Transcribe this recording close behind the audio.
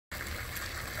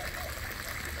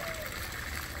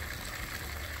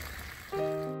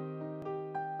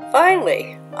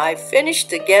Finally, I finished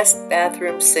the guest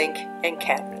bathroom sink and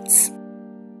cabinets.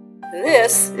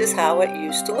 This is how it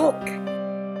used to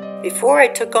look. Before I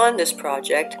took on this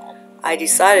project, I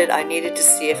decided I needed to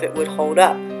see if it would hold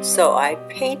up, so I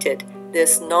painted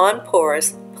this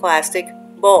non-porous plastic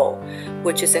bowl,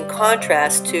 which is in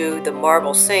contrast to the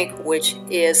marble sink, which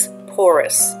is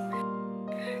porous.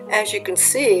 As you can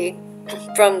see,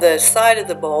 from the side of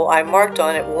the bowl, I marked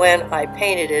on it when I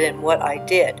painted it and what I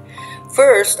did.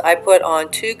 First, I put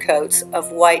on 2 coats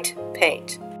of white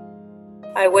paint.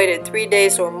 I waited 3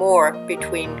 days or more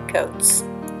between coats.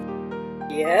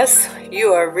 Yes,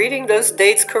 you are reading those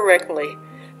dates correctly.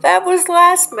 That was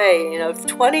last May of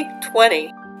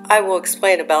 2020. I will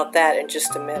explain about that in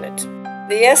just a minute.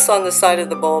 The S on the side of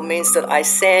the bowl means that I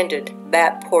sanded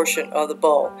that portion of the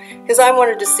bowl because I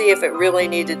wanted to see if it really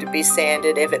needed to be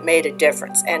sanded, if it made a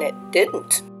difference, and it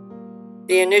didn't.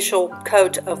 The initial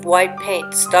coat of white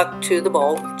paint stuck to the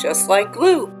bowl just like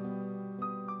glue.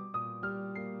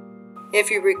 If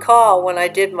you recall, when I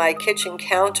did my kitchen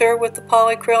counter with the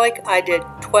polyacrylic, I did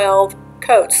 12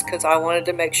 coats because I wanted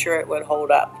to make sure it would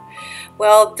hold up.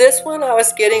 Well, this one I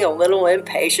was getting a little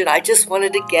impatient. I just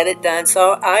wanted to get it done,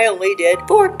 so I only did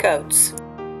 4 coats.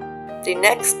 The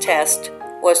next test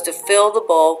was to fill the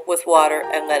bowl with water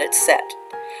and let it set.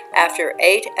 After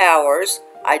 8 hours,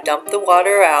 I dumped the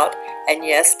water out, and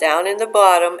yes, down in the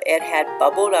bottom it had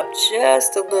bubbled up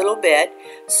just a little bit.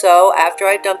 So after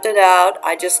I dumped it out,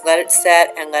 I just let it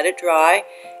set and let it dry,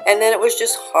 and then it was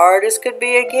just hard as could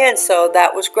be again. So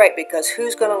that was great, because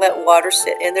who's going to let water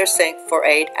sit in their sink for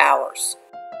 8 hours?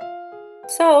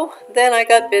 So then I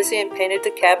got busy and painted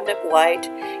the cabinet white,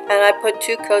 and I put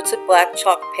 2 coats of black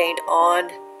chalk paint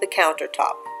on the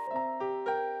countertop.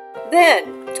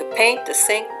 Then to paint the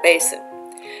sink basin.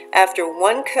 After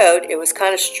 1 coat, it was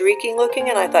kind of streaky looking,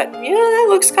 and I thought, that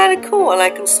looks kind of cool. And I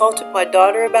consulted my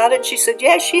daughter about it, and she said,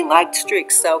 yeah, she liked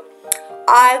streaks, so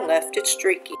I left it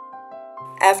streaky.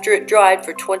 After it dried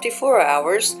for 24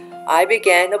 hours, I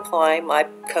began applying my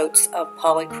coats of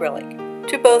polyacrylic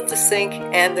to both the sink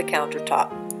and the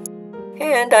countertop.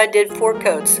 And I did 4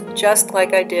 coats, just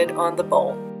like I did on the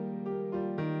bowl.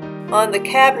 On the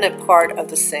cabinet part of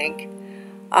the sink,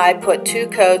 I put 2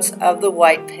 coats of the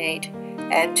white paint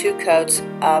and 2 coats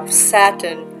of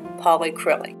satin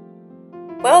polyacrylic.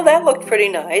 Well, that looked pretty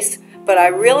nice, but I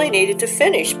really needed to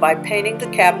finish by painting the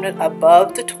cabinet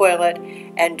above the toilet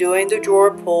and doing the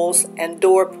drawer pulls and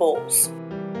door pulls.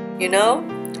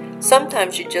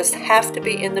 Sometimes you just have to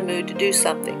be in the mood to do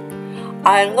something.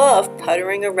 I love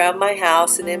puttering around my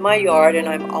house and in my yard, and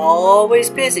I'm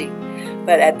always busy.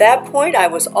 But at that point, I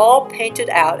was all painted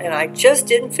out, and I just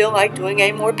didn't feel like doing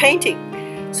any more painting.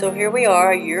 So here we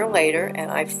are a year later,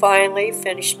 and I finally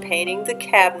finished painting the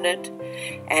cabinet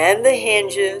and the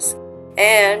hinges,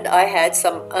 and I had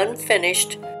some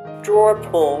unfinished drawer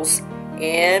pulls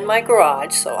in my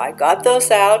garage, so I got those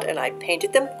out and I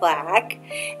painted them black,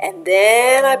 and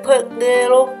then I put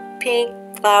little pink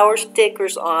flower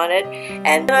stickers on it,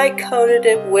 and I coated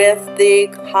it with the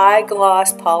high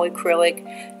gloss polyacrylic,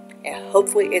 and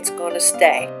hopefully it's going to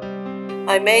stay.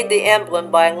 I made the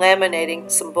emblem by laminating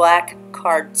some black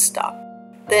cardstock.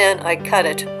 Then I cut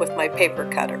it with my paper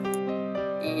cutter.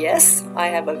 Yes, I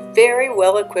have a very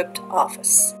well-equipped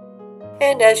office.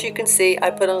 And as you can see, I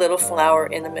put a little flower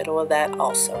in the middle of that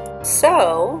also.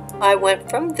 So I went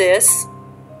from this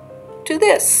to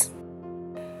this.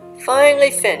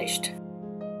 Finally finished.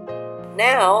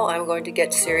 Now I'm going to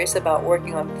get serious about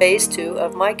working on phase 2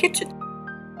 of my kitchen.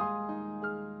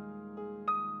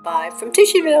 Bye from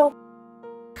Tishyville.